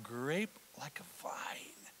unripe grape like a vine.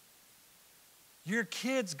 Your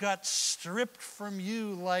kids got stripped from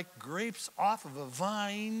you like grapes off of a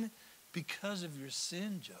vine because of your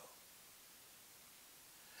sin, Job.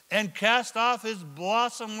 And cast off his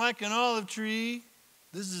blossom like an olive tree.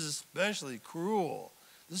 This is especially cruel.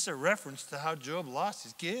 This is a reference to how Job lost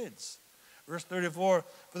his kids. Verse 34,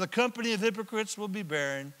 for the company of hypocrites will be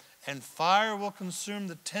barren, and fire will consume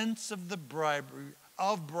the tents of the bribery.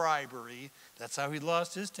 That's how he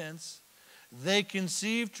lost his tents. They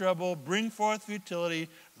conceive trouble, bring forth futility.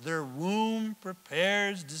 Their womb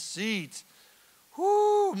prepares deceit.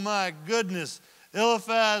 Whoo, my goodness.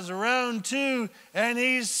 Eliphaz round 2, and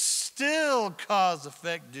he's still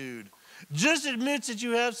cause-effect dude. Just admits that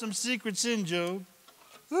you have some secret sin, Job.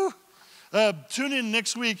 Whew. Tune in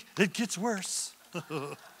next week. It gets worse.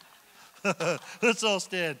 Let's all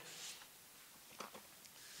stand.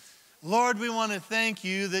 Lord, we want to thank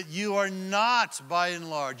you that you are not, by and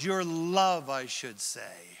large, your love, I should say.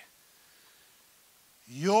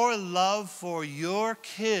 Your love for your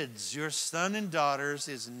kids, your son and daughters,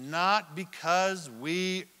 is not because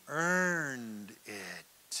we earned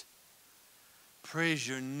it. Praise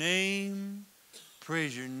your name.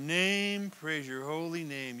 Praise your name, praise your holy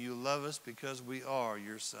name. You love us because we are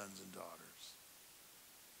your sons and daughters.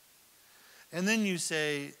 And then you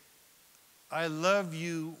say, I love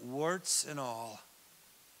you, warts and all.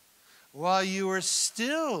 While you were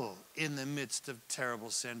still in the midst of terrible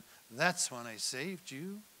sin, that's when I saved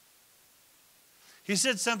you. He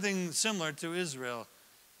said something similar to Israel.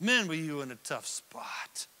 Men, were you in a tough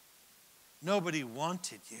spot? Nobody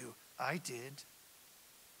wanted you. I did.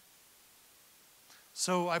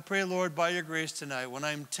 So I pray, Lord, by your grace tonight, when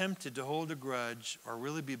I'm tempted to hold a grudge or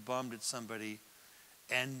really be bummed at somebody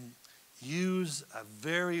and use a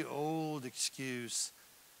very old excuse,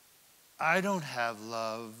 I don't have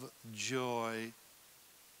love, joy,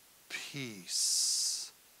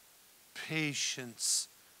 peace, patience,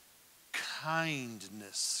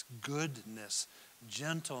 kindness, goodness,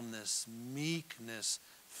 gentleness, meekness,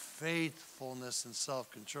 faithfulness, and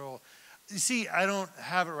self-control. You see, I don't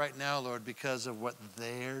have it right now, Lord, because of what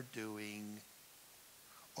they're doing,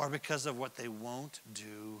 or because of what they won't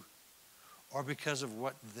do, or because of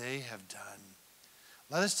what they have done.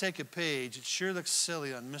 Let us take a page. It sure looks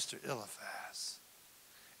silly on Mr. Eliphaz.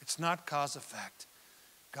 It's not cause-effect.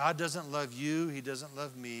 God doesn't love you. He doesn't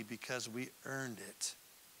love me because we earned it.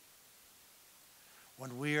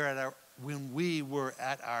 When we were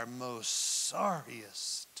at our most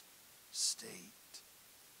sorriest state,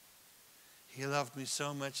 he loved me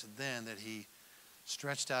so much then that he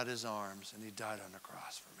stretched out his arms and he died on the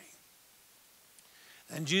cross for me.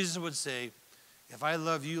 And Jesus would say, if I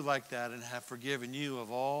love you like that and have forgiven you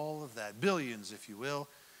of all of that, billions if you will,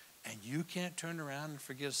 and you can't turn around and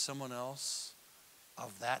forgive someone else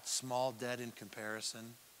of that small debt in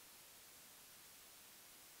comparison.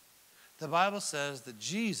 The Bible says that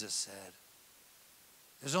Jesus said,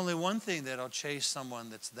 there's only one thing that'll chase someone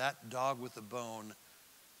that's that dog with a bone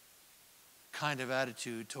kind of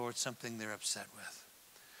attitude towards something they're upset with.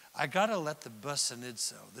 I got to let the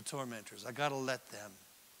basanidzo, the tormentors, I got to let them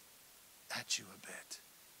at you a bit.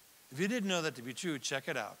 If you didn't know that to be true, check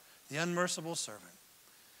it out. The unmerciful servant.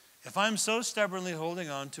 If I'm so stubbornly holding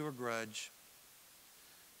on to a grudge,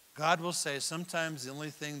 God will say sometimes the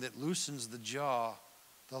only thing that loosens the jaw,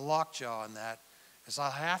 the lockjaw on that, is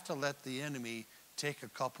I'll have to let the enemy take a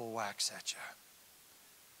couple whacks at you.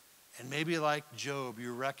 And maybe like Job,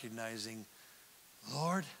 you're recognizing,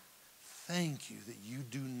 Lord, thank you that you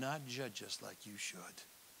do not judge us like you should.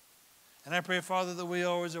 And I pray, Father, that we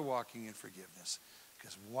always are walking in forgiveness.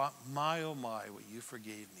 Because my, oh my, what you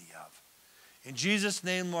forgave me of. In Jesus'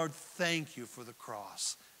 name, Lord, thank you for the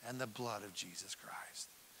cross and the blood of Jesus Christ.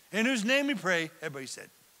 In whose name we pray, everybody said,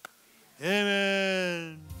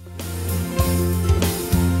 Amen.